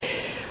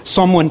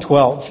Psalm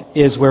 112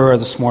 is where we are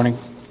this morning.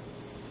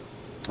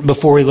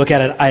 Before we look at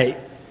it, I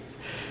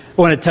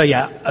want to tell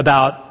you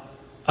about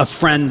a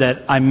friend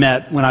that I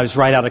met when I was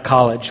right out of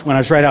college. When I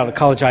was right out of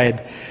college, I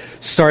had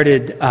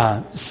started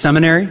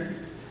seminary.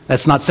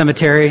 That's not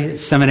cemetery,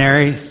 it's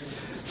seminary.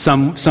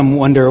 Some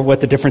wonder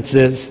what the difference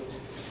is.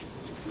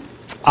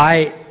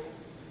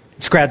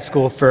 It's grad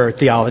school for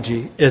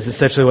theology is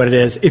essentially what it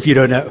is, if you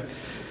don't know.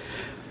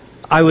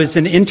 I was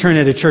an intern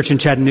at a church in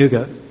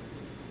Chattanooga.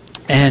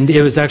 And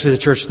it was actually the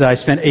church that I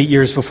spent 8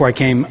 years before I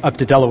came up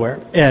to Delaware.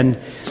 And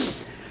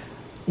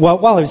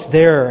while I was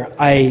there,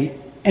 I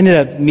ended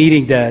up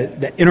meeting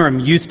the interim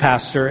youth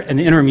pastor. And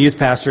the interim youth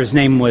pastor, his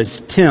name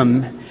was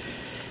Tim.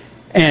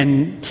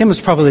 And Tim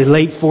was probably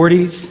late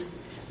 40s.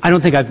 I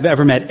don't think I've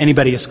ever met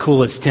anybody as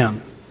cool as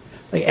Tim.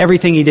 Like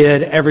everything he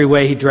did, every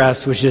way he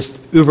dressed was just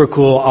uber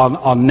cool.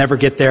 I'll never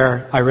get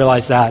there. I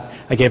realized that.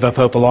 I gave up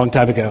hope a long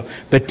time ago.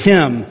 But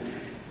Tim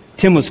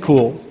was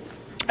cool.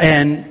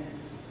 And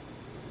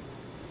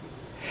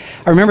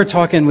I remember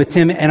talking with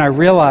Tim, and I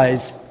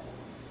realized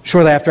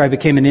shortly after I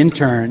became an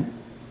intern,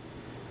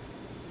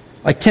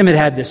 like Tim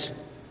had this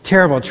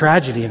terrible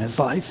tragedy in his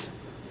life.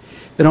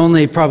 That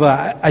only probably,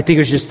 I think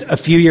it was just a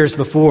few years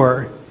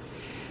before,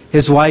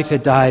 his wife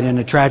had died in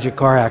a tragic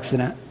car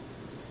accident.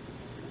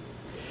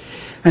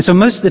 And so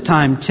most of the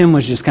time, Tim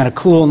was just kind of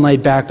cool and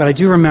laid back. But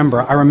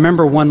I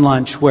remember one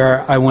lunch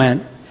where I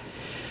went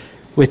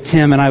with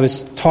Tim, and I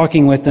was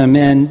talking with him,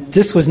 and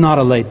this was not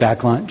a laid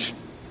back lunch.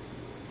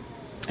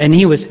 And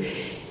he was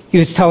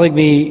telling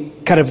me,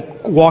 kind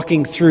of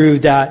walking through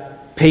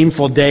that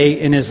painful day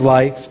in his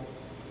life.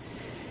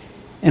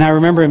 And I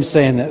remember him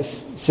saying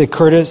this. He said,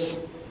 "Curtis,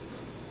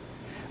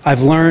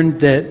 I've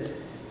learned that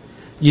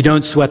you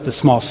don't sweat the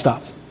small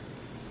stuff."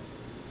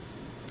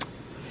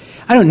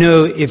 I don't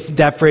know if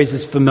that phrase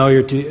is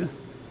familiar to you.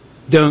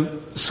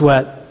 Don't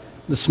sweat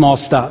the small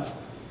stuff.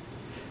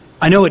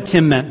 I know what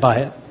Tim meant by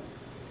it.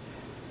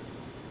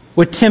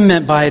 What Tim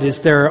meant by it is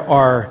there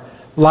are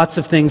lots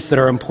of things that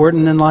are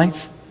important in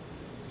life.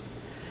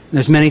 And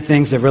there's many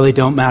things that really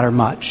don't matter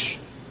much.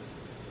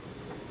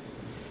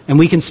 And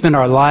we can spend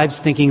our lives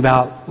thinking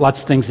about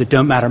lots of things that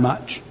don't matter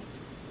much.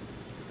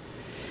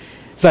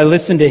 As I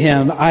listened to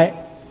him, I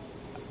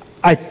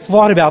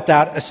thought about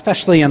that,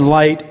 especially in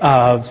light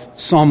of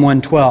Psalm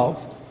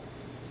 112.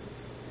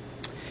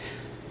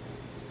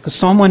 Because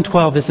Psalm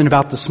 112 isn't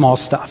about the small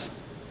stuff.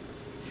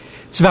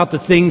 It's about the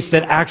things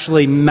that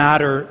actually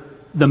matter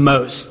the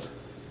most.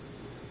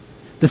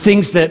 The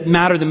things that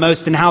matter the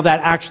most and how that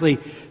actually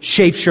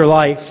shapes your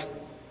life.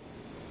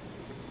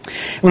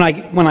 When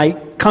I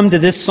come to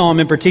this psalm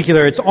in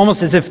particular, it's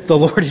almost as if the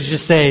Lord is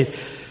just saying,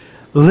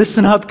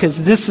 listen up,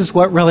 because this is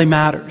what really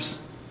matters.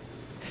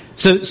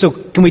 So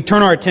can we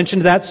turn our attention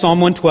to that, Psalm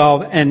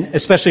 112, and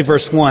especially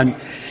verse 1.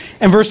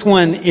 And verse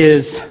 1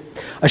 is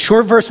a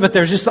short verse, but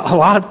there's just a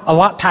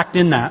lot packed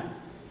in that.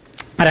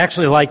 I'd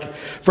actually like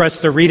for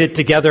us to read it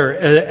together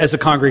as a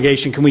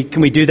congregation. Can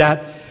we do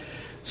that?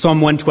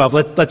 Psalm 112,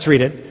 let's read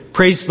it.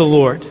 Praise the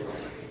Lord.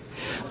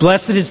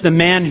 Blessed is the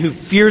man who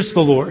fears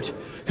the Lord,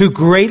 who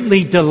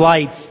greatly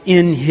delights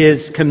in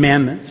his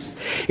commandments.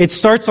 It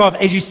starts off,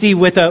 as you see,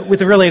 with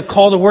a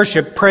call to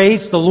worship.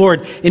 Praise the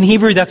Lord. In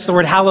Hebrew, that's the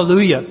word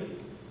hallelujah.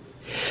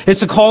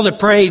 It's a call to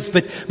praise,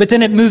 but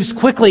then it moves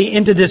quickly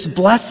into this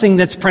blessing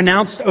that's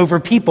pronounced over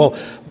people.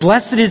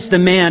 Blessed is the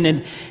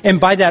man, and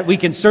by that we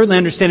can certainly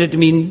understand it to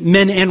mean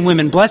men and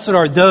women. Blessed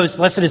are those,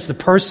 blessed is the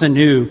person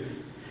who,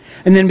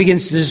 and then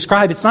begins to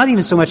describe, it's not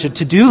even so much a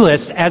to-do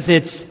list as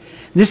this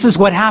is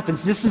what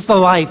happens. This is the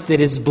life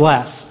that is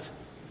blessed.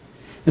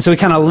 And so we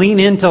kind of lean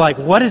into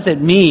what does it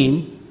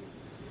mean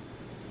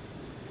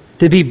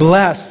to be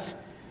blessed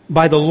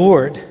by the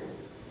Lord?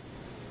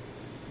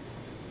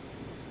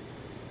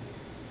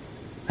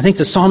 I think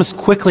the psalmist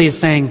quickly is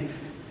saying,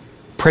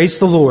 praise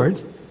the Lord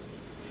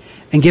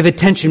and give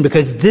attention,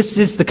 because this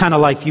is the kind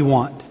of life you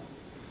want.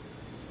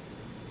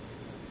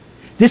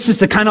 This is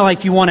the kind of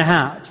life you want to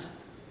have.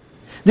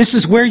 This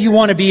is where you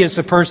want to be as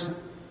a person.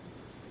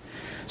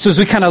 So as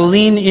we kind of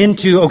lean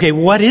into, okay,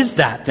 what is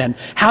that then?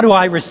 How do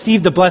I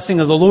receive the blessing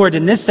of the Lord?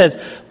 And this says,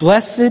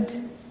 blessed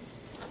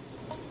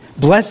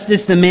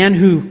is the man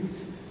who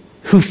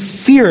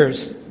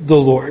fears the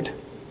Lord.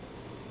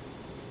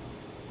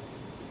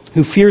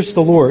 Who fears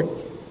the Lord.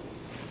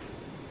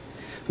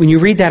 When you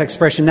read that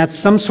expression, that's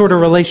some sort of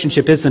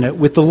relationship, isn't it,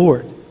 with the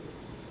Lord?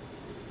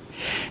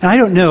 And I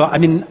don't know,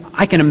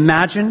 I can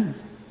imagine,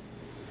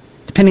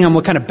 depending on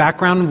what kind of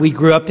background we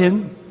grew up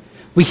in,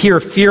 we hear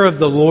fear of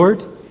the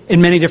Lord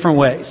in many different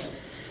ways.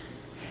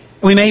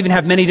 And we may even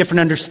have many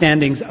different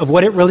understandings of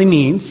what it really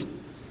means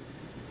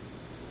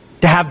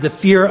to have the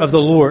fear of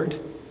the Lord.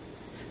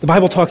 The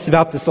Bible talks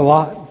about this a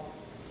lot.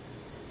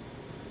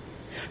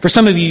 For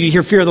some of you, you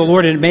hear fear of the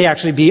Lord and it may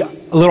actually be a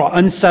little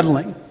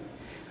unsettling.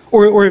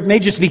 Or it may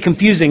just be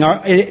confusing.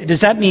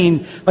 Does that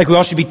mean we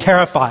all should be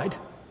terrified?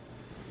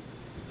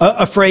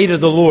 Afraid of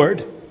the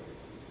Lord?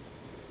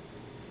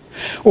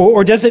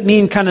 Or does it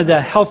mean kind of the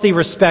healthy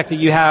respect that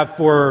you have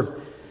for,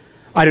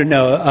 I don't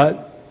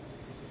know,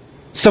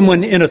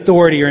 someone in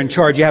authority or in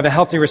charge. You have a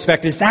healthy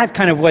respect. Is that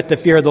kind of what the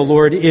fear of the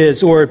Lord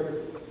is? Or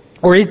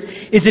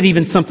is it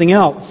even something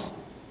else?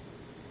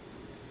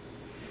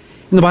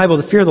 In the Bible,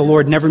 the fear of the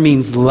Lord never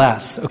means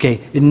less. Okay,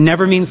 it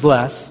never means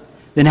less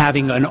than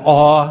having an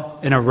awe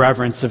and a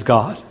reverence of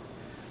God.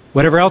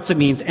 Whatever else it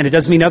means, and it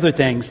does mean other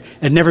things,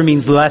 it never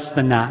means less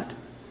than that.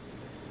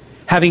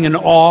 Having an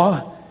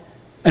awe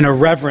and a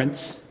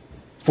reverence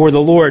for the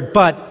Lord.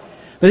 But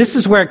this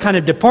is where it kind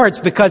of departs,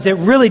 because it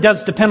really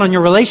does depend on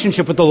your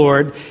relationship with the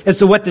Lord as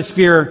to what this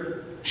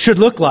fear should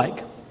look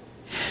like.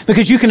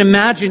 Because you can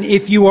imagine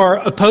if you are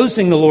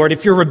opposing the Lord,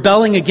 if you're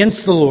rebelling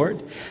against the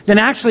Lord, then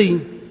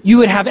actually you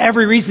would have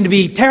every reason to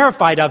be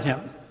terrified of him.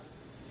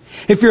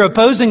 If you're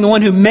opposing the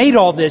one who made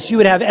all this, you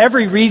would have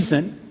every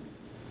reason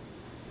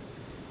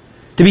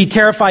to be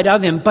terrified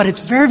of him. But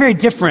it's very, very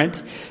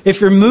different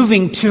if you're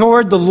moving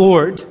toward the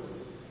Lord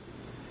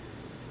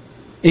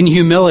in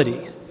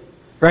humility,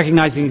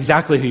 recognizing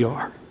exactly who you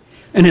are,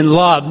 and in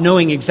love,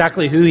 knowing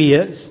exactly who he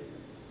is.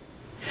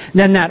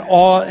 Then that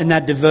awe and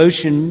that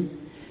devotion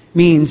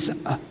means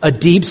a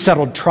deep,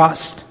 settled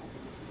trust.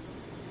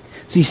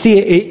 So you see,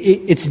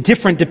 it's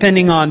different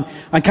depending on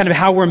kind of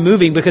how we're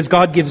moving, because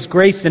God gives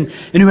grace, and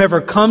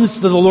whoever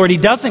comes to the Lord, he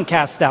doesn't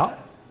cast out.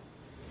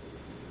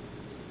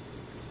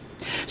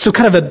 So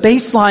kind of a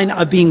baseline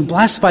of being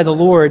blessed by the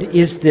Lord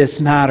is this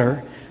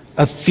matter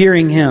of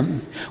fearing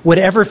him.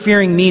 Whatever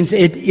fearing means,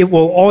 it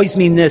will always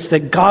mean this,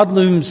 that God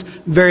looms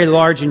very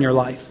large in your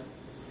life.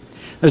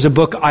 There's a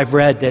book I've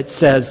read that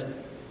says,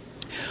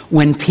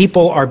 when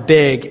people are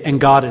big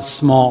and God is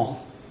small.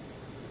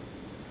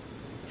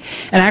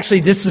 And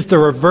actually, this is the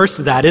reverse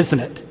of that, isn't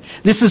it?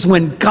 This is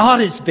when God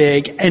is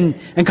big and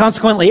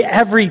consequently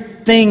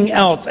everything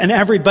else and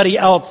everybody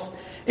else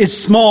is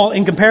small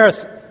in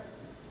comparison.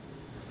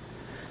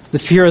 The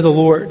fear of the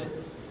Lord.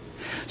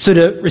 So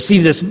to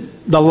receive this,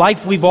 the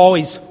life we've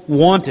always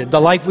wanted,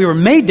 the life we were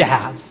made to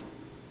have,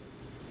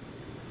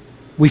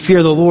 we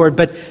fear the Lord.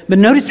 But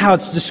notice how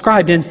it's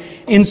described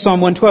in Psalm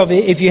 112.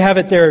 If you have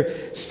it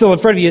there still in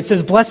front of you, it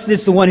says, blessed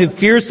is the one who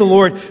fears the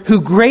Lord, who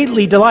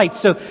greatly delights.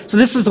 So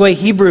this is the way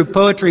Hebrew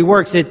poetry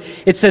works.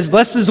 It says,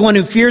 blessed is the one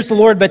who fears the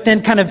Lord, but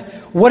then kind of,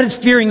 what does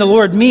fearing the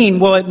Lord mean?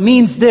 Well, it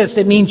means this.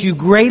 It means you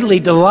greatly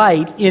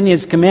delight in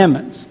his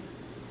commandments.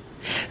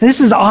 And this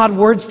is odd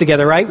words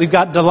together, right? We've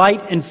got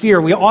delight and fear.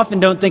 We often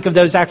don't think of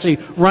those actually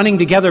running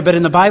together, but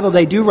in the Bible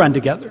they do run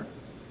together.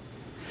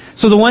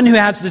 So the one who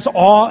has this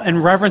awe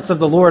and reverence of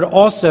the Lord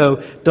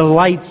also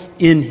delights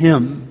in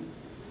him.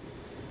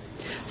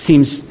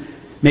 Seems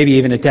maybe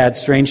even a tad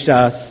strange to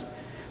us.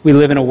 We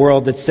live in a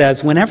world that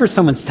says whenever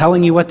someone's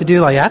telling you what to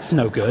do, like, that's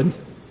no good.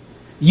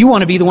 You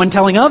want to be the one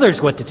telling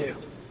others what to do.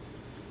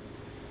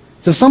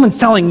 So if someone's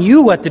telling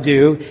you what to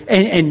do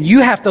and you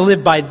have to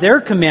live by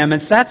their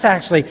commandments, that's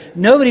actually,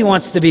 nobody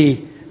wants to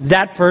be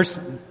that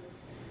person.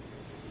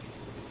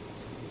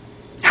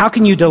 How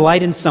can you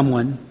delight in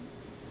someone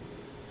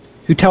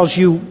who tells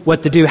you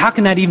what to do? How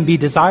can that even be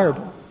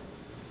desirable?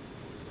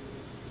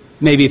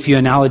 Maybe a few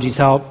analogies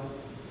help.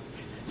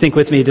 Think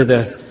with me to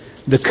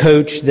the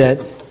coach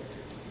that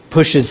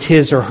pushes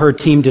his or her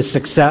team to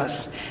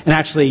success and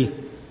actually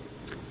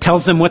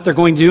tells them what they're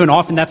going to do, and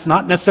often that's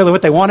not necessarily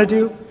what they want to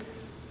do.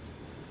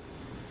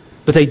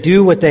 But they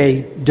do what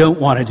they don't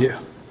want to do,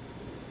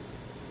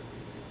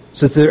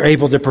 so that they're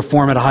able to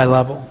perform at a high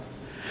level.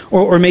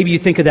 Or maybe you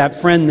think of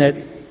that friend that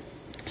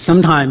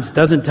sometimes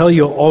doesn't tell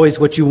you always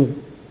what you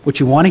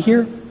want to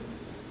hear.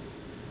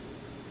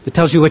 It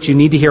tells you what you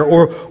need to hear.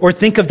 Or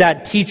think of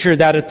that teacher,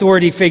 that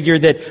authority figure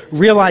that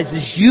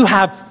realizes you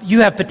have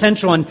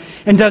potential and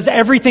does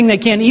everything they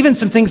can, even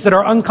some things that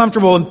are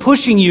uncomfortable, and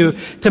pushing you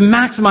to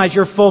maximize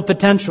your full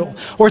potential.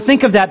 Or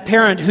think of that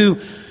parent who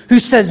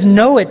says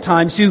no at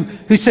times, who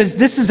says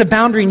this is a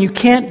boundary and you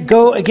can't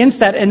go against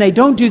that. And they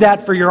don't do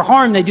that for your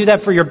harm, they do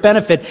that for your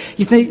benefit.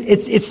 You think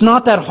it's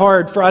not that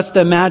hard for us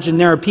to imagine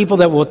there are people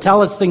that will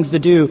tell us things to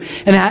do,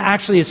 and that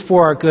actually is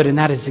for our good, and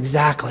that's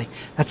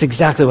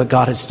exactly what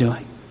God is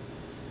doing.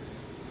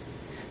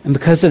 And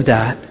because of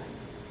that,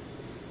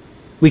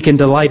 we can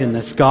delight in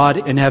this God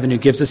in heaven who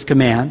gives us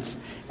commands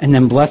and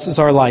then blesses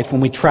our life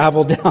when we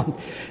travel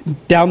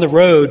down the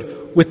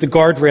road with the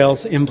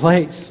guardrails in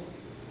place.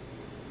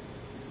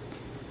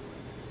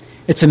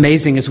 It's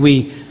amazing as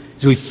we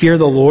fear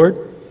the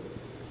Lord,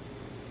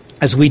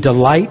 as we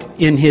delight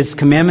in his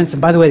commandments.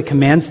 And by the way, the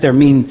commands there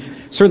mean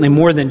certainly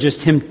more than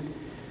just him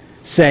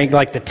saying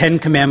like the 10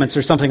 commandments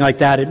or something like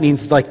that. It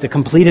means like the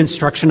complete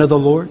instruction of the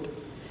Lord.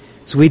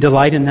 So we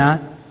delight in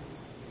that.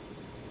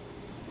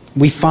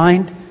 We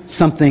find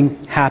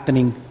something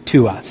happening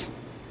to us.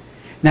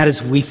 And that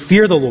is, we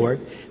fear the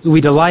Lord,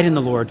 we delight in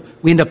the Lord,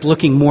 we end up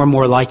looking more and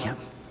more like him.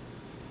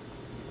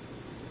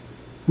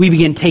 We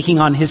begin taking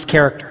on his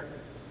character.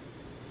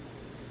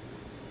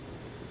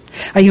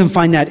 I even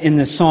find that in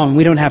this psalm.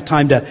 We don't have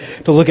time to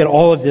look at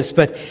all of this,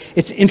 but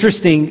it's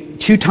interesting.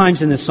 2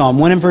 times in this psalm,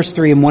 one in verse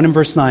 3 and one in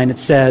verse 9, it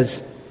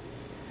says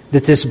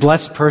that this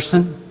blessed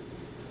person,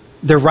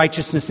 their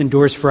righteousness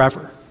endures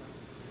forever.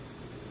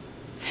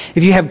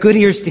 If you have good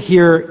ears to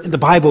hear the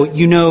Bible,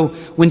 you know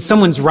when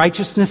someone's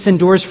righteousness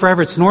endures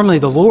forever, it's normally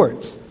the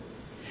Lord's.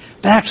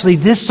 But actually,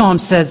 this psalm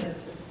says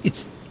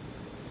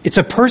it's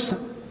a person.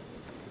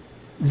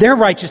 Their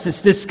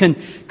righteousness, this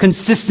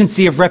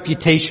consistency of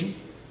reputation,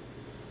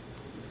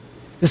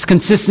 this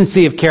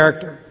consistency of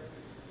character,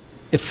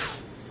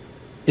 if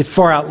it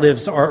far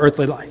outlives our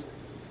earthly life.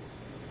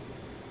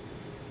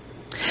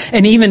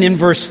 And even in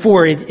verse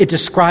 4, it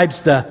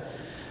describes the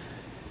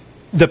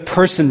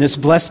person, this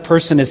blessed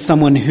person, as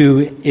someone who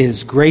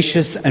is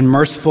gracious and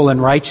merciful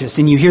and righteous.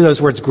 And you hear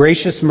those words,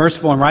 gracious,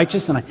 merciful, and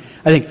righteous, and I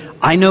think,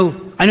 I know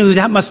who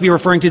that must be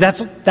referring to.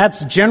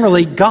 That's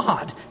generally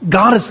God.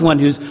 God is the one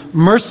who's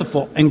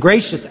merciful and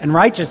gracious and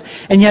righteous.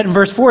 And yet in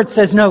verse 4 it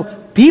says, no,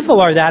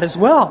 people are that as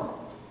well.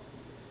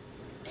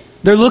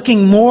 They're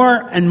looking more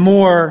and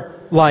more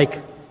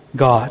like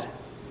God.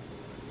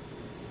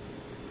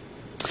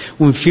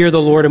 When we fear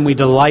the Lord and we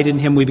delight in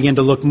Him, we begin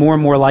to look more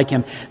and more like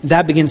Him.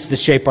 That begins to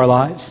shape our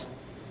lives.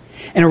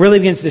 And it really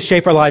begins to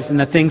shape our lives in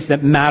the things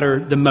that matter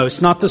the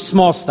most. Not the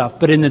small stuff,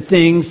 but in the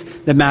things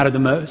that matter the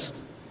most.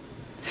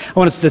 I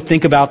want us to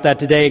think about that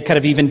today, kind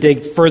of even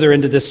dig further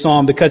into this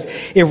psalm, because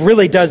it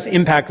really does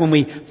impact, when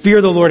we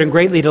fear the Lord and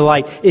greatly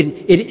delight,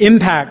 it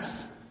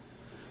impacts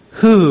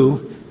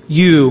who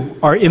you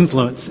are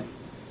influencing.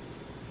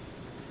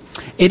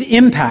 It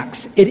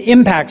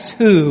impacts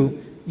who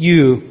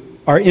you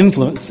are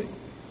influencing.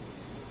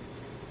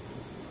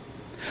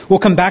 We'll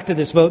come back to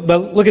this, but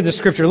look at the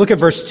scripture. Look at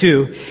verse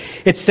 2.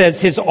 It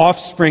says, his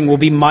offspring will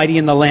be mighty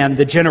in the land,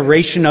 the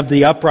generation of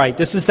the upright.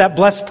 This is that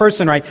blessed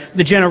person, right?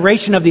 The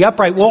generation of the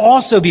upright will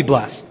also be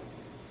blessed.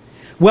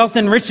 Wealth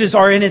and riches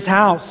are in his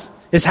house,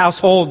 his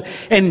household,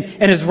 and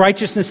his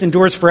righteousness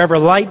endures forever.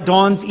 Light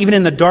dawns even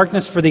in the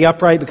darkness for the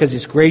upright, because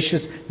he's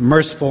gracious,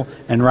 merciful,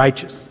 and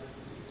righteous.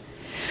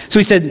 So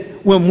he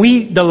said, when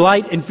we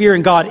delight and fear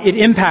in God, it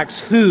impacts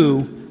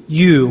who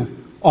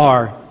you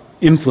are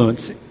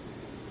influencing.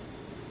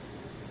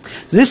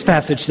 This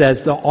passage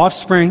says the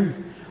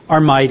offspring are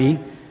mighty.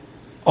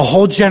 A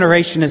whole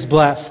generation is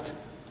blessed.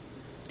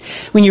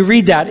 When you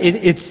read that,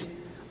 it's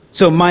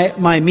so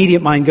my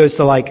immediate mind goes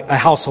to like a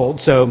household.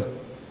 So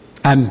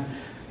I'm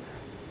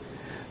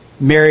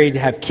married,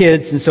 have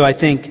kids, and so I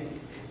think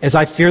as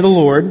I fear the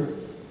Lord,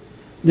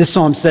 this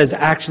psalm says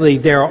actually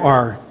there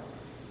are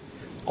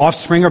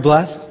offspring are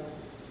blessed,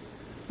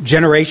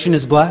 generation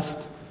is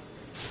blessed.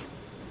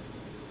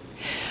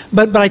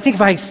 But I think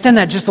if I extend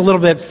that just a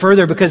little bit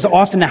further, because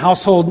often the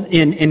household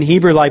in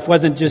Hebrew life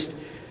wasn't just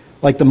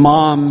like the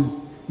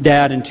mom,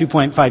 dad, and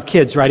 2.5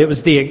 kids, right? It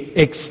was the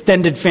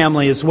extended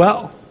family as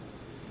well.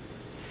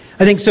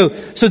 I think so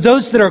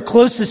those that are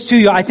closest to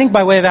you, I think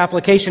by way of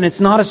application,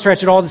 it's not a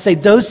stretch at all to say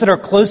those that are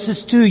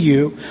closest to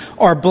you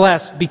are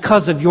blessed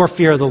because of your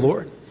fear of the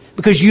Lord,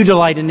 because you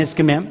delight in His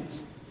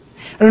commandments.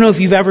 I don't know if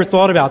you've ever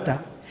thought about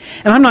that.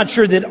 And I'm not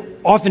sure that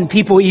often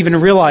people even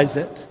realize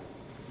it.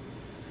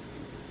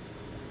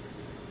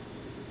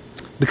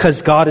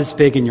 Because God is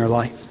big in your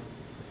life.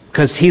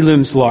 Because He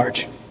looms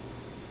large.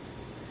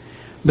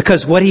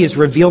 Because what He has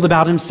revealed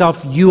about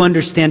Himself, you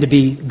understand to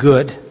be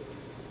good.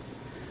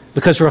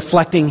 Because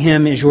reflecting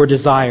Him is your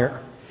desire.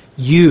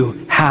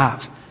 You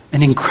have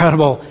an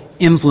incredible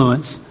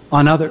influence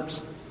on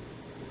others.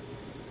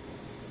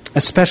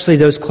 Especially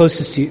those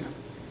closest to you.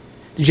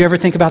 Did you ever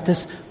think about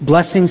this?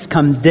 Blessings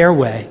come their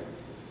way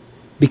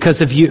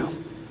because of you.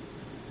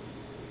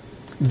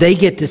 They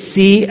get to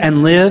see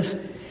and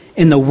live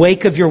in the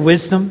wake of your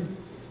wisdom.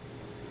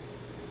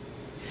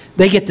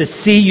 They get to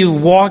see you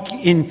walk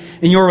in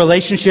your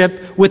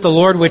relationship with the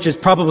Lord, which is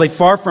probably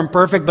far from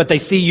perfect, but they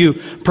see you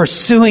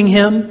pursuing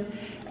Him,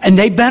 and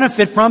they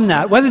benefit from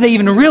that. Whether they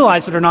even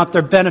realize it or not,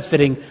 they're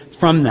benefiting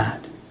from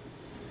that.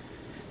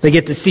 They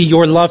get to see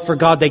your love for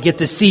God. They get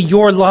to see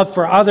your love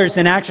for others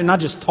in action, not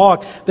just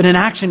talk, but in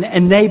action,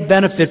 and they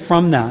benefit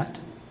from that.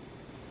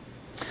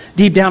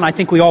 Deep down, I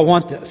think we all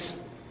want this.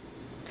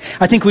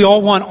 I think we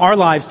all want our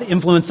lives to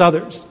influence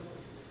others.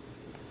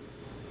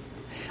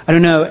 I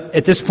don't know,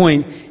 at this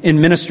point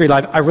in ministry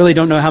life, I really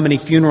don't know how many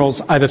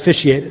funerals I've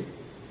officiated.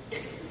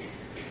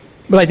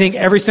 But I think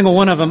every single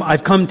one of them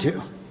I've come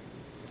to.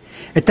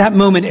 At that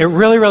moment, it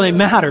really, really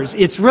matters.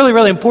 It's really,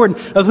 really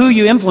important of who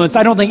you influence.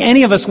 I don't think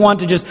any of us want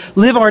to just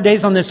live our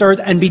days on this earth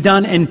and be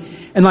done and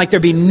like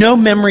there be no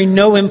memory,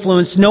 no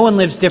influence, no one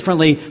lives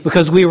differently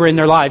because we were in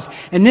their lives.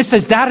 And this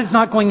says that is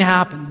not going to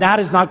happen. That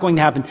is not going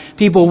to happen.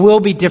 People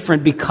will be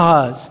different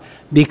because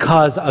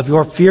of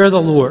your fear of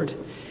the Lord,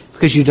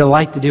 because you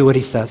delight to do what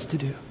He says to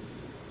do.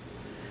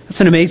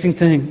 That's an amazing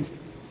thing.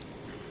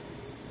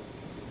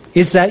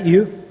 Is that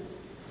you?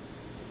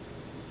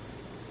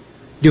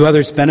 Do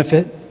others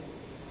benefit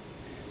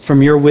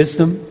from your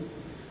wisdom,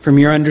 from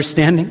your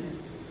understanding?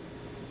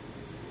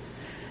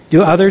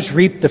 Do others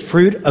reap the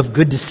fruit of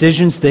good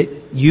decisions that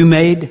you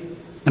made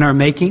and are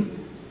making?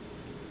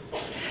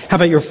 How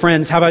about your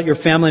friends? How about your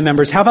family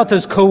members? How about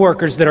those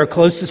coworkers that are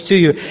closest to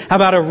you? How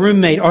about a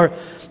roommate? Or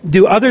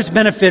do others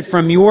benefit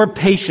from your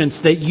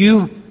patience that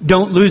you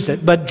don't lose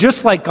it? But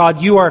just like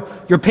God, you're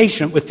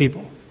patient with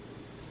people.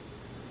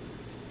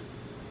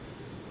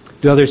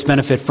 Do others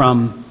benefit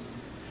from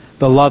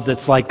the love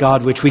that's like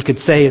God, which we could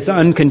say is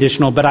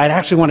unconditional, but I'd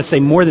actually want to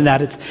say more than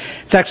that.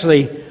 It's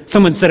actually,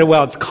 someone said it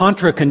well, it's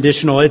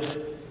contra-conditional. It's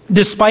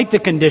despite the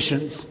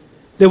conditions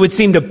that would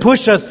seem to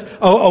push us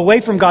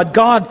away from God.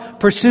 God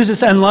pursues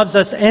us and loves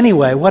us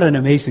anyway. What an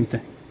amazing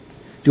thing.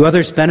 Do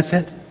others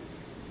benefit?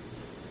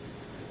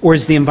 Or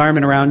is the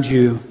environment around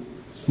you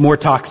more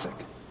toxic?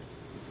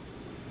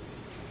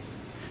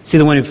 See,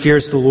 the one who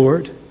fears the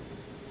Lord,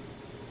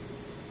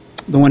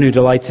 the one who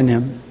delights in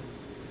Him,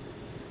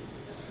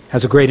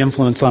 has a great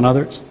influence on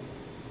others.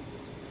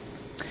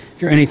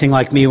 If you're anything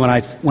like me, when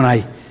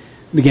I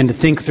begin to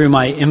think through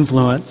my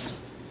influence,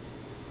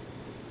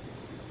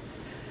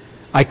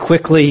 I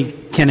quickly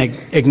can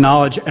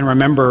acknowledge and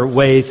remember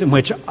ways in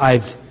which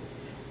I've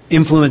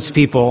influenced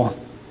people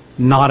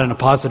not in a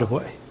positive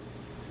way.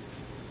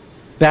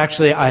 But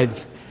actually, I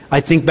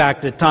think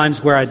back to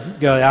times where I'd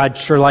go, I'd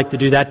sure like to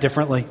do that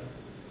differently.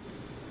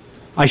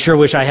 I sure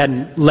wish I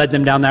hadn't led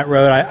them down that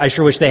road. I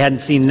sure wish they hadn't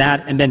seen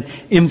that and been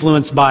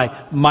influenced by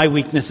my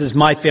weaknesses,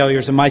 my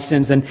failures, and my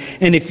sins. And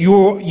if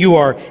you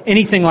are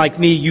anything like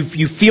me,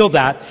 you feel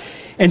that.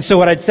 And so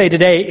what I'd say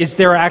today is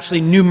there are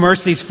actually new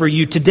mercies for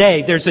you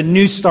today. There's a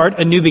new start,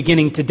 a new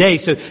beginning today.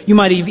 So you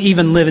might have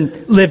even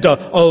lived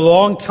a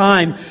long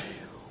time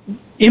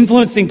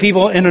influencing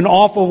people in an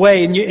awful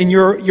way, and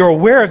you're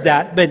aware of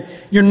that, but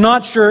you're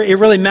not sure it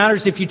really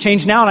matters if you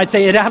change now. And I'd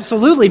say it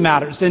absolutely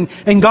matters, and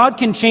God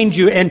can change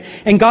you,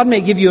 and God may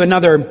give you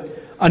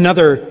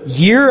another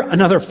year,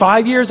 another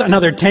 5 years,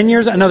 another 10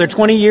 years, another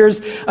 20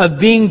 years of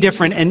being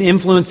different and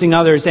influencing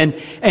others, and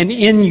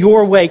in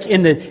your wake,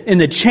 in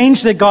the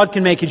change that God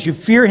can make as you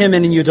fear Him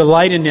and you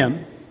delight in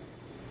Him,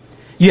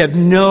 you have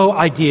no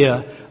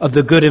idea of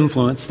the good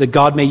influence that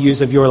God may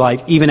use of your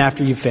life even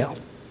after you've failed.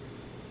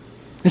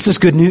 This is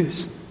good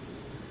news.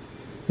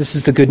 This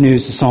is the good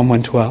news of Psalm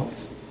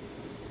 112.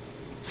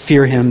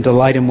 Fear Him,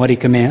 delight in what He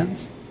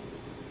commands.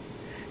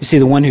 You see,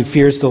 the one who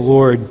fears the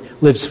Lord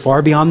lives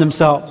far beyond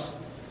themselves.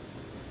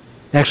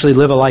 They actually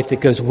live a life that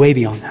goes way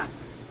beyond that.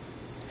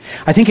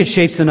 I think it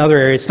shapes another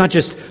area. It's not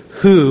just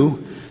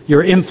who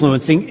you're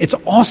influencing. It's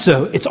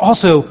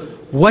also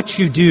what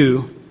you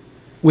do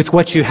with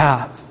what you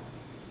have.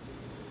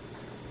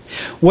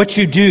 What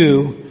you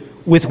do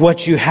with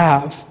what you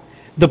have.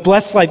 The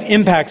blessed life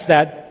impacts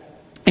that.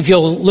 If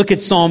you'll look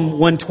at Psalm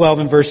 112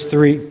 and verse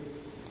 3.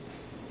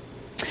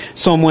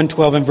 Psalm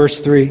 112 and verse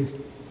 3. It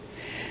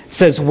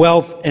says,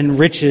 wealth and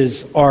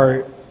riches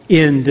are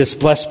in this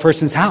blessed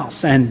person's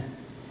house, and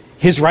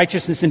his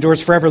righteousness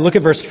endures forever. Look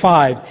at verse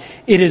 5.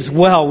 It is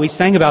well, we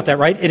sang about that,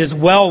 right? It is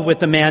well with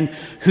the man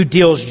who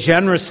deals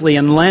generously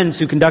and lends,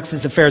 who conducts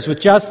his affairs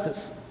with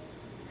justice.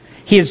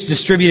 He has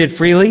distributed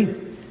freely.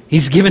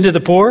 He's given to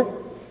the poor,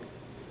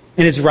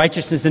 and his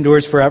righteousness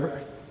endures forever.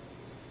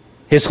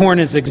 His horn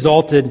is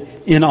exalted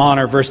in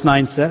honor, verse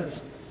 9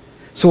 says.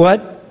 So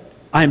what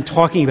I am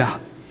talking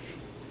about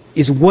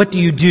is, what do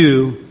you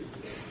do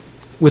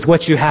with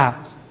what you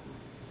have?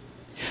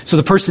 So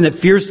the person that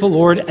fears the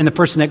Lord and the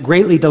person that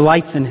greatly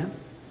delights in Him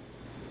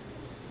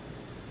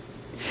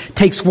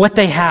takes what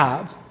they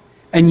have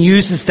and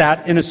uses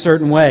that in a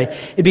certain way.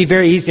 It'd be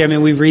very easy. I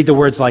mean, we read the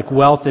words like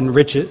wealth and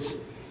riches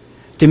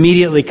to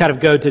immediately kind of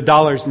go to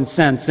dollars and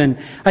cents. And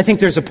I think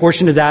there's a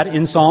portion of that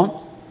in Psalm.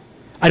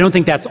 I don't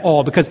think that's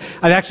all, because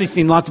I've actually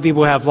seen lots of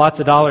people who have lots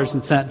of dollars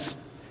and cents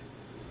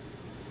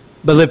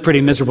but live pretty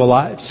miserable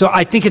lives. So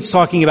I think it's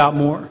talking about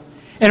more.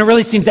 And it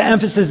really seems the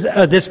emphasis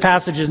of this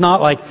passage is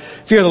not like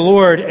fear the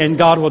Lord and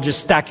God will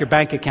just stack your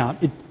bank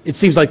account. It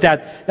seems like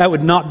that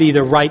would not be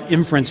the right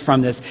inference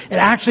from this. It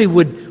actually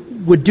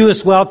would do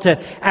us well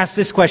to ask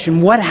this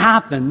question: what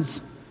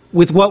happens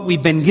with what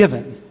we've been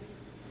given?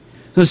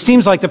 So it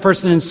seems like the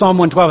person in Psalm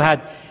 112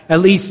 had,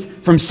 at least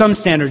from some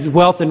standards,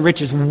 wealth and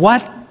riches.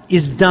 What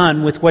is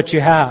done with what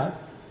you have?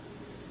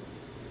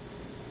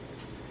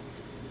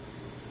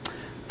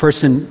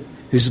 Person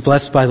who's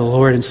blessed by the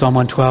Lord, in Psalm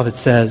 112 it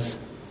says,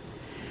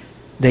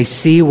 they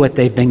see what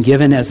they've been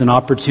given as an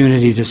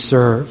opportunity to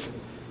serve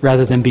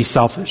rather than be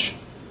selfish.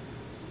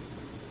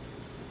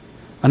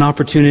 An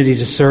opportunity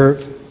to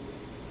serve.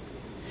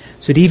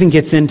 So it even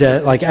gets into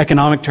like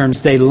economic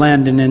terms, they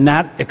lend, and in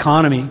that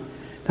economy,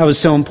 that was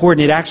so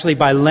important. It actually,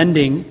 by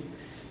lending,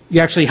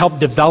 you actually help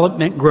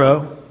development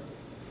grow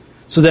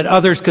so that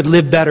others could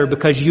live better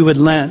because you would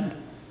lend.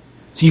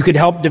 So you could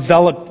help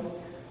develop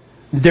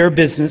their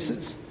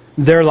businesses,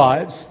 their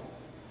lives.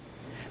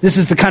 This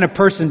is the kind of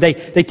person, they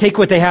take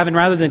what they have, and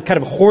rather than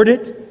kind of hoard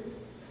it,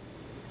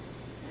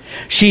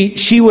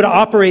 she would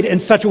operate in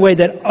such a way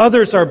that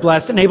others are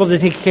blessed and able to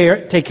take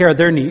care of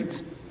their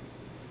needs.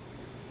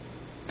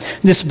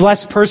 This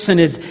blessed person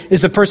is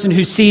the person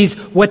who sees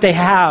what they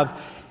have,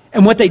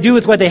 and what they do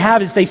with what they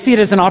have is they see it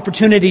as an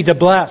opportunity to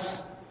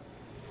bless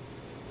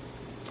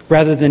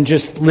rather than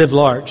just live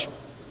large.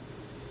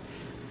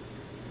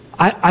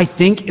 I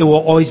think it will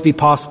always be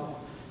possible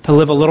to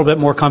live a little bit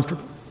more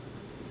comfortable,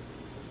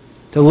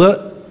 to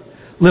live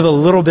a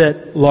little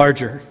bit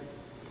larger.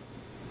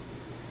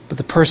 But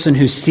the person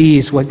who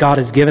sees what God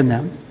has given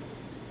them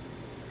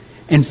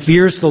and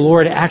fears the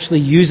Lord actually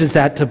uses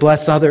that to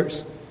bless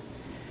others.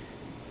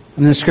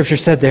 And the scripture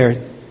said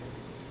there,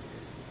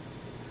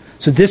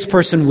 so this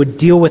person would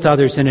deal with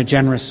others in a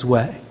generous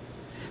way,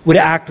 would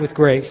act with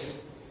grace.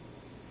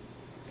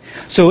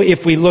 So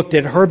if we looked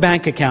at her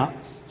bank account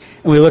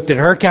and we looked at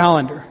her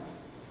calendar,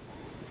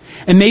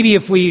 and maybe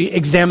if we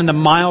examine the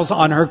miles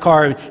on her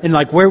car and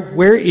like,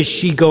 where is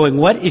she going?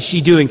 What is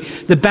she doing?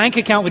 The bank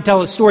account would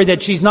tell a story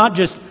that she's not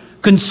just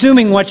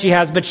consuming what she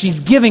has, but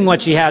she's giving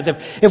what she has.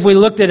 If we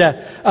looked at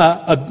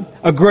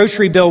a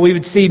grocery bill, we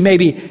would see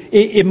maybe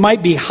it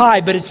might be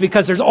high, but it's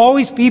because there's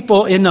always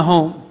people in the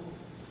home.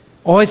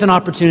 Always an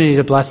opportunity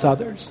to bless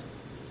others.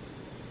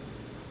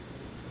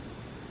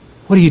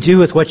 What do you do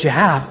with what you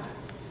have?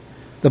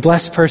 The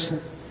blessed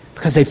person,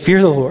 because they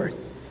fear the Lord.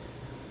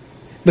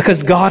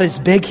 Because God is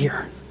big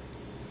here.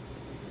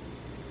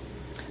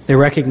 They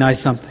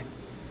recognize something.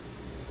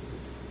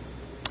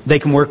 They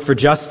can work for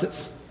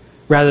justice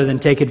rather than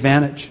take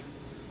advantage.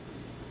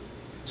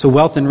 So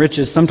wealth and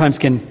riches sometimes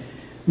can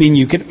mean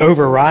you can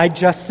override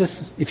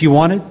justice if you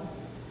wanted.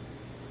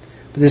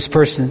 But this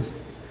person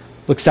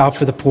looks out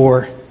for the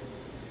poor,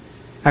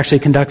 actually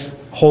conducts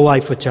whole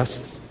life with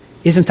justice.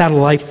 Isn't that a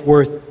life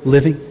worth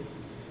living?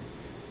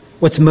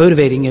 What's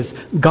motivating is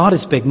God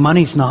is big,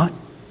 money's not.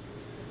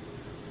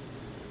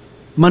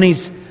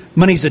 Money's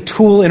a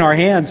tool in our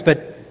hands,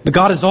 but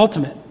God is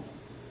ultimate.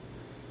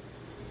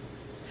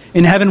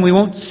 In heaven, we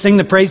won't sing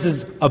the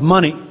praises of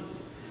money.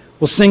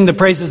 We'll sing the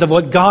praises of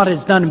what God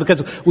has done.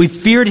 Because we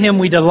feared Him,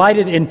 we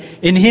delighted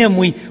in Him,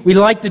 we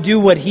like to do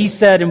what He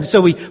said, and so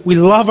we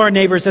love our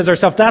neighbors as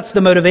ourselves. That's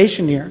the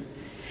motivation here.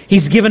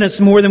 He's given us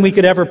more than we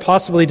could ever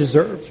possibly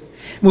deserve.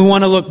 We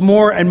want to look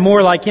more and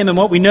more like Him, and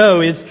what we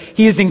know is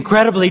He is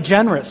incredibly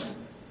generous.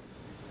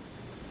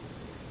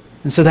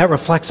 And so that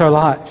reflects our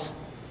lives.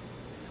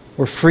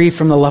 We're free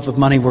from the love of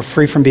money. We're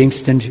free from being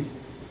stingy.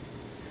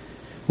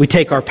 We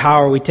take our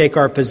power, we take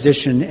our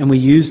position, and we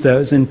use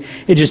those. And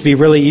it'd just be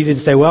really easy to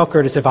say, well,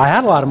 Curtis, if I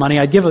had a lot of money,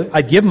 I'd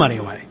give money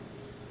away.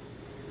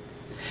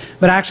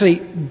 But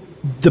actually,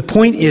 the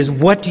point is,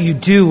 what do you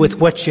do with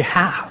what you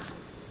have?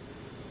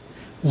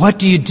 What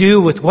do you do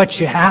with what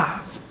you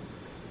have?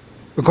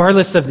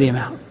 Regardless of the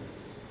amount.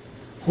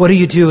 What do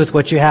you do with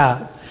what you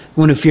have?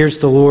 One who fears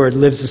the Lord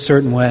lives a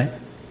certain way.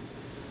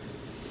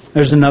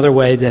 There's another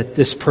way that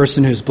this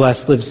person who's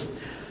blessed lives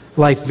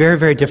life very,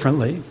 very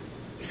differently.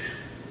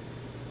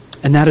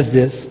 And that is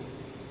this.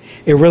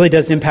 It really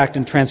does impact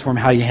and transform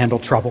how you handle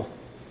trouble.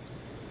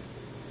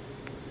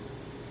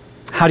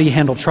 How do you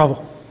handle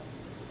trouble?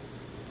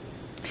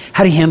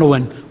 How do you handle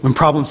when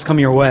problems come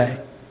your way?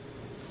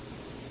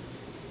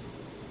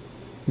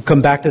 We'll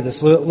come back to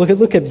this.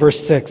 Look at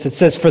verse 6. It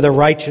says, for the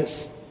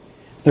righteous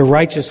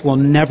will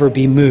never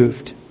be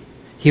moved.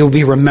 He will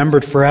be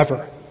remembered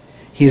forever.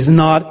 He is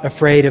not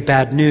afraid of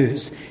bad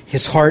news.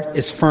 His heart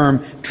is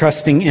firm,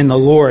 trusting in the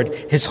Lord.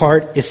 His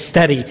heart is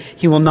steady.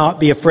 He will not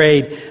be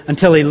afraid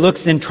until he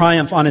looks in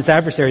triumph on his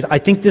adversaries. I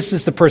think this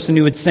is the person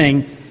who would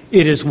sing,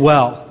 it is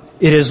well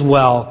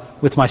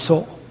with my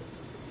soul.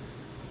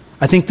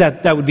 I think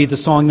that would be the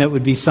song that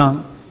would be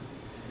sung.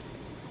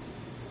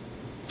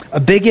 A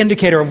big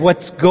indicator of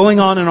what's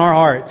going on in our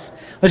hearts.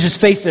 Let's just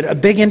face it, a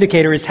big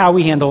indicator is how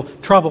we handle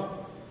trouble.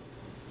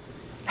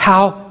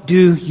 How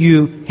do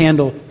you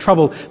handle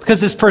trouble?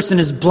 Because this person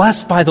is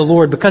blessed by the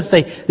Lord, because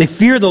they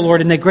fear the Lord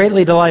and they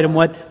greatly delight in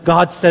what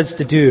God says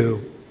to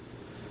do.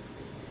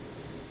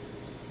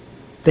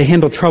 They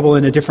handle trouble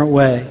in a different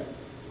way.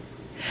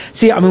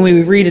 See,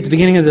 we read at the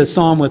beginning of the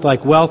psalm with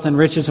like wealth and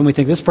riches, and we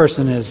think this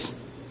person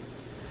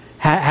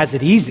has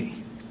it easy.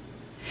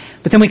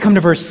 But then we come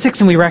to verse 6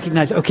 and we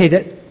recognize, okay,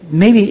 that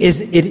maybe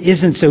it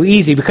isn't so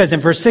easy, because in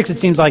verse 6 it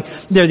seems like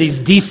there are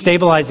these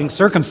destabilizing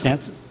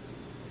circumstances.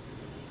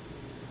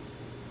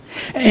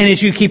 And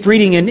as you keep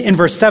reading in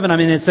verse 7,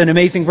 it's an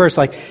amazing verse.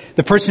 Like,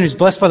 the person who's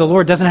blessed by the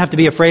Lord doesn't have to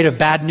be afraid of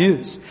bad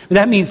news. But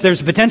that means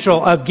there's a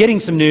potential of getting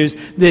some news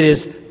that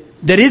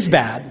is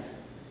bad.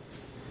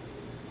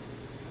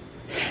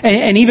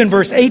 And even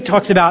verse 8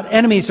 talks about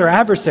enemies or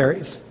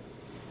adversaries.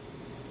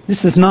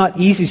 This is not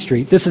easy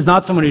street. This is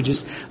not someone who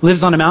just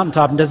lives on a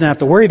mountaintop and doesn't have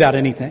to worry about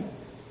anything.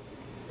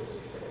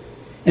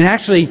 And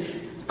actually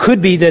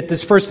could be that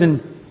this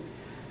person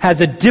has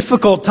a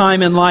difficult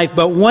time in life,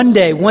 but one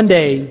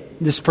day,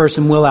 this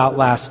person will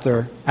outlast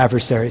their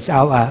adversaries,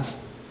 outlast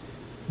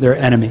their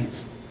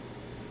enemies.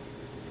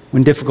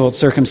 When difficult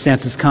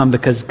circumstances come,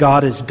 because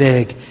God is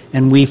big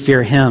and we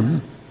fear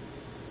Him,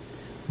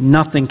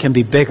 nothing can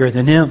be bigger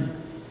than Him.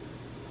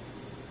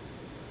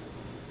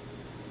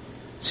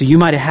 So you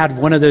might have had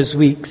one of those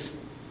weeks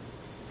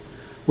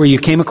where you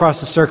came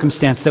across a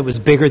circumstance that was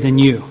bigger than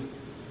you.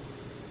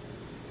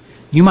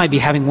 You might be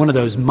having one of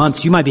those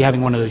months. You might be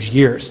having one of those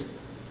years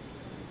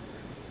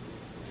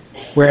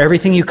where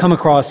everything you come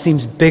across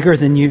seems bigger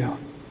than you.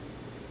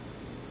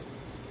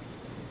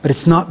 But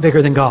it's not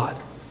bigger than God.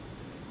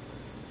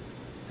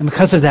 And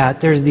because of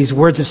that, there's these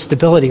words of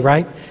stability,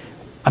 right?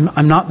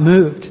 I'm not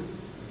moved.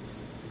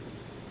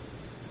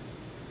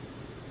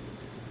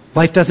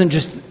 Life doesn't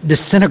just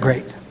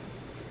disintegrate.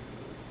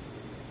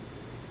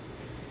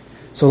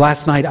 So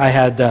last night I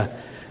had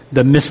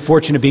the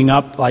misfortune of being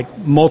up like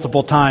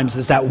multiple times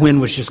as that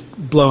wind was just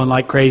blowing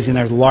like crazy, and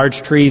there's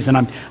large trees, and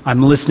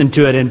I'm listening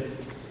to it,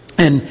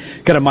 and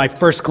kind of my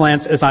first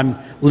glance as I'm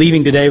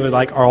leaving today was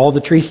like, are all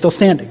the trees still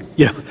standing?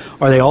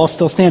 Are they all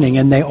still standing?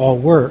 And they all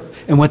were.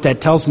 And what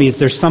that tells me is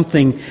there's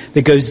something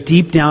that goes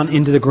deep down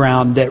into the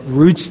ground that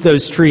roots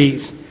those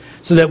trees,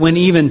 so that when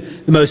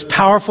even the most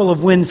powerful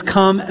of winds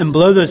come and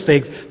blow those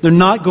things, they're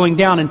not going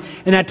down. And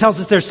that tells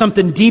us there's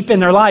something deep in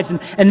their lives.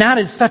 And that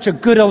is such a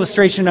good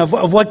illustration of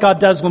what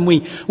God does when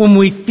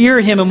we fear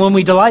Him and when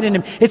we delight in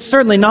Him. It's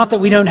certainly not that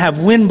we don't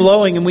have wind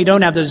blowing and we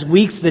don't have those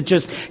weeks that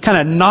just kind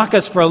of knock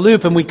us for a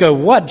loop and we go,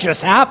 what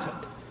just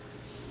happened?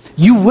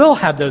 You will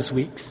have those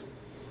weeks.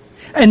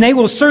 And they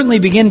will certainly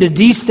begin to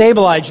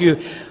destabilize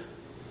you.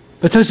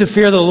 But those who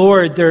fear the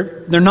Lord,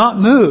 they're not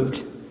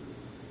moved.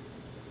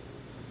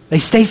 They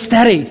stay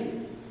steady.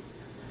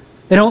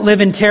 They don't live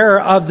in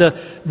terror of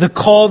the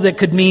call that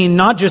could mean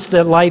not just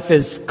that life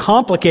is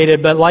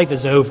complicated, but life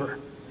is over.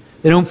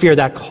 They don't fear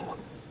that call.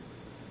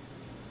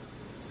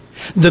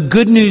 The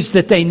good news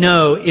that they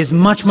know is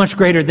much, much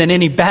greater than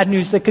any bad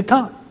news that could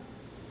come.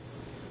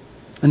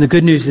 And the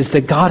good news is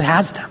that God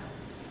has them.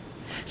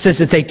 It says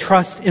that they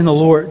trust in the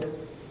Lord.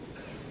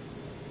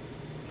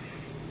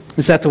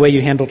 Is that the way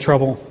you handle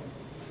trouble?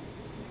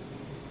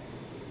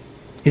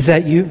 Is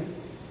that you?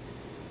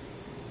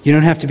 You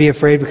don't have to be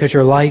afraid because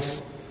your life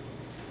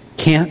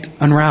can't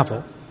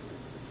unravel.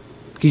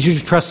 Because you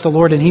just trust the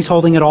Lord and He's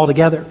holding it all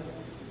together.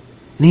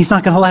 And He's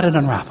not going to let it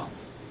unravel.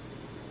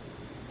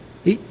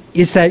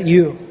 Is that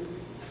you?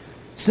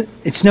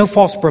 It's no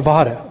false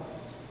bravado.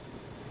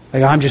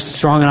 Like, I'm just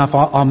strong enough,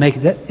 I'll make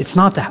it. It's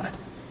not that.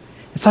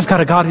 It's I've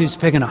got a God who's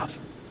big enough.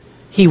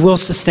 He will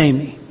sustain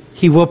me.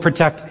 He will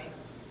protect me.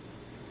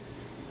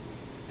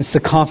 It's the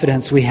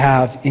confidence we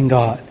have in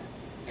God.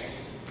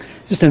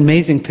 Just an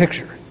amazing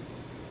picture.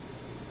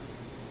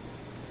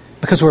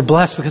 Because we're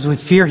blessed, because we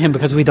fear Him,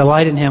 because we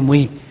delight in Him,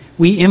 we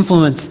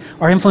influence.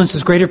 Our influence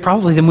is greater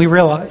probably than we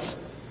realize.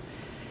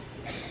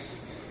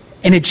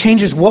 And it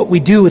changes what we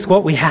do with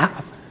what we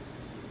have.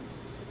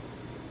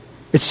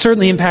 It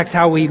certainly impacts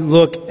how we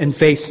look and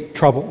face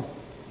trouble.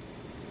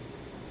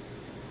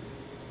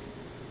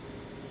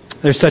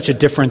 There's such a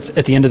difference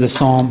at the end of the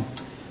Psalm.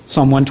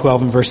 Psalm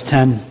 112 and verse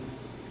 10.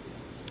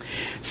 It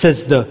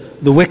says the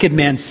wicked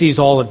man sees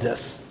all of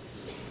this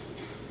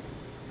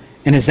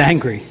and is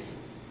angry.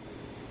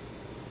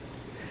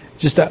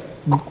 Just a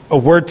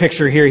word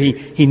picture here.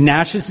 He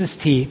gnashes his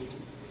teeth,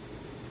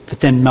 but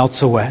then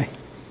melts away.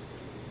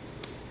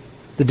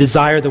 The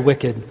desire of the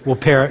wicked will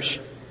perish.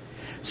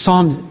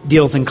 Psalm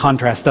deals in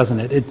contrast,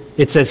 doesn't it?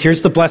 It says,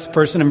 here's the blessed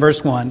person in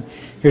verse 1.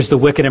 Here's the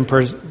wicked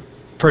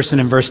person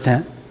in verse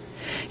 10.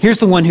 Here's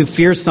the one who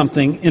fears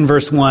something in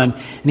verse 1.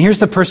 And here's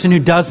the person who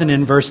doesn't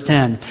in verse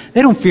 10.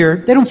 They don't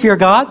fear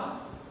God.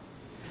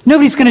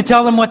 Nobody's going to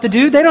tell them what to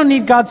do. They don't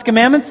need God's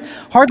commandments,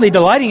 hardly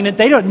delighting in it.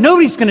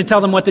 Nobody's going to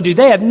tell them what to do.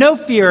 They have no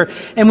fear.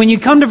 And when you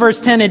come to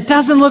verse 10, it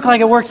doesn't look like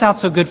it works out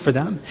so good for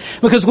them.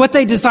 Because what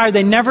they desire,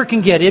 they never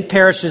can get. It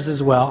perishes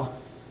as well.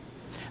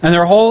 And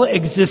their whole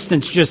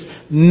existence just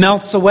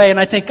melts away. And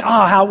I think,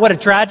 what a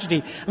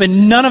tragedy. I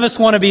mean, none of us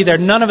want to be there.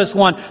 None of us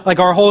want like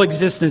our whole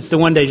existence to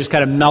one day just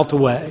kind of melt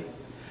away.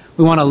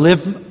 We want to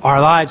live our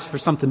lives for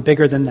something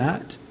bigger than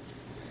that.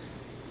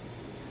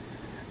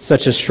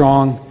 Such a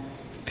strong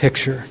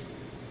picture.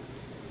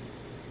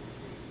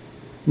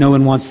 No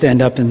one wants to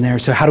end up in there.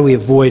 So how do we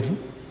avoid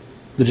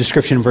the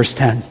description in verse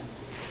 10?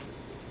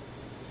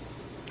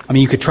 I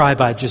mean, you could try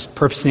by just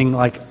purposing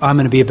like, I'm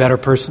going to be a better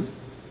person.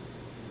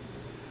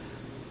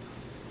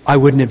 I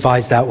wouldn't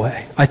advise that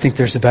way. I think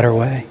there's a better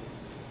way.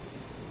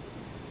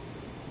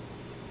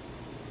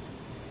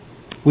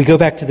 We go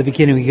back to the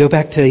beginning. We go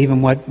back to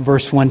even what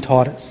verse 1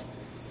 taught us.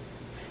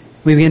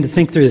 We begin to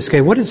think through this.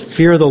 Okay, what does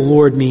fear of the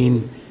Lord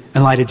mean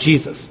in light of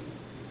Jesus?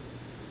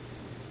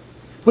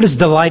 What is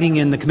delighting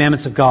in the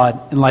commandments of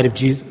God in light of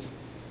Jesus?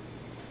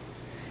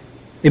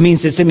 It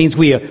means this. It means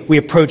we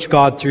approach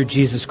God through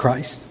Jesus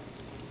Christ.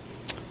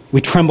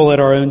 We tremble at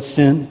our own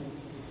sin,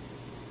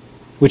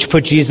 which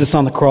put Jesus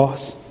on the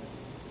cross.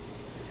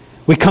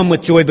 We come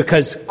with joy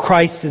because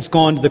Christ has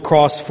gone to the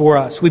cross for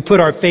us. We put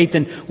our faith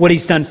in what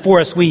He's done for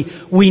us. We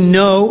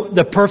know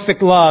the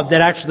perfect love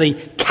that actually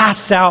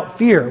casts out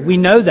fear. We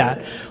know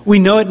that. We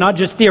know it not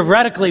just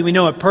theoretically, we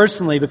know it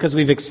personally because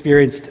we've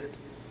experienced it.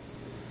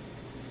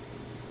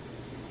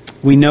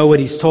 We know what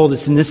He's told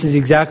us, and this is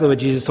exactly what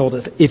Jesus told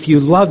us. If you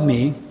love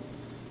me,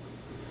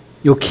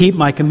 you'll keep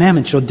my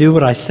commandments. You'll do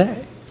what I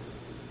say.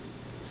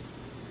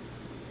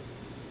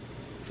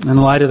 In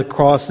light of the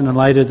cross and in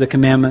light of the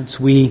commandments,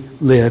 we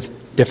live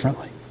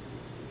differently.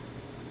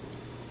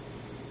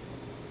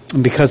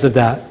 And because of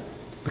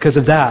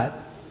that,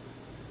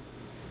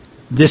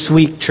 this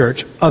week,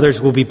 church,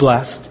 others will be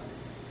blessed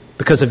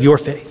because of your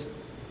faith,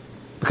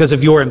 because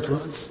of your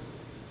influence.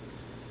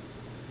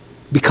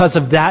 Because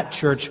of that,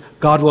 church,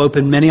 God will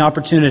open many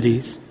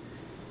opportunities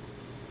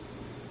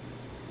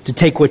to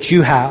take what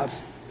you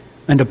have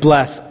and to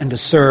bless and to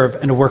serve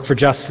and to work for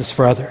justice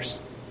for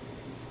others.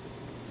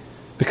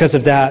 Because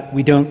of that,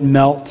 we don't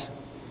melt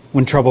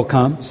when trouble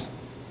comes.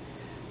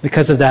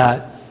 Because of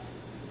that,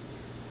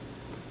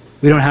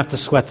 we don't have to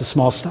sweat the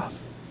small stuff.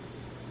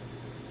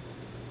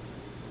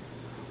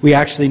 We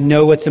actually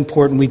know what's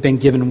important. We've been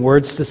given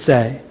words to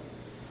say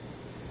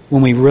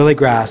when we really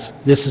grasp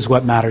this is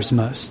what matters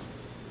most.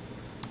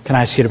 Can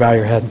I ask you to bow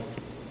your head?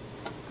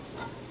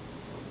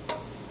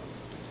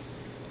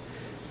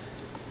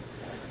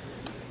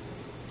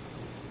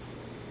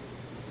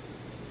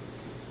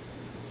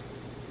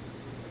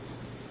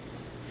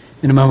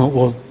 In a moment,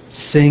 we'll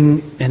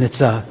sing, and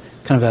it's a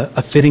kind of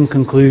a fitting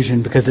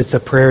conclusion because it's a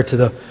prayer to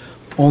the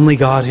only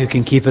God who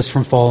can keep us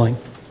from falling.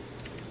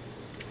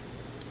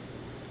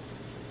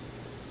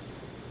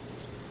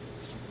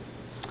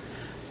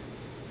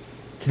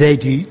 Today,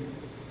 do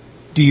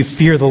you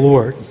fear the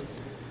Lord?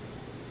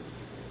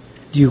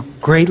 Do you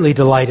greatly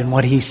delight in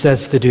what He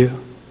says to do?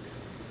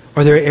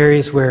 Are there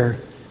areas where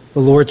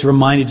the Lord's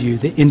reminded you,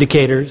 the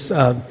indicators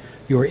of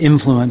your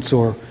influence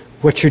or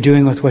what you're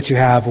doing with what you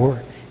have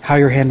or how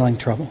you're handling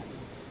trouble?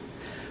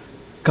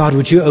 God,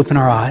 would you open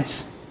our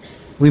eyes?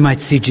 We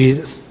might see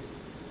Jesus.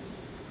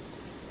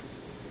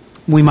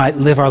 We might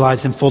live our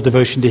lives in full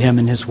devotion to Him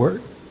and His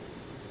Word.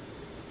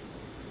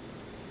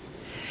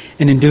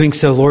 And in doing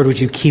so, Lord, would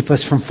you keep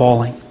us from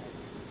falling?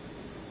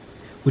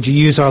 Would you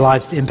use our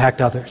lives to impact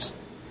others?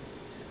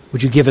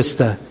 Would you give us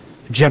the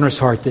generous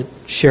heart that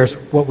shares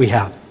what we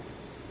have?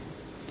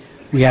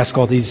 We ask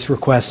all these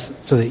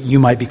requests so that you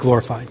might be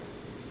glorified.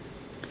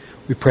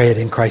 We pray it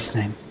in Christ's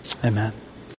name. Amen.